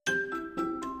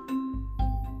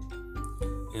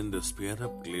In the sphere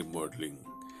of clay modeling,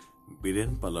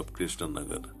 Biren Palab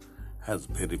Krishnanagar has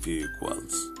very few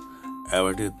equals,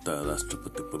 awarded the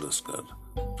Rashtrapati Puraskar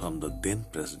from the then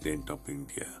President of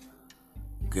India,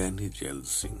 Gani Jail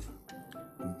Singh.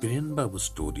 Biren Babu's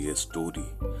story is a story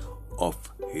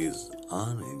of his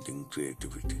unending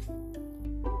creativity.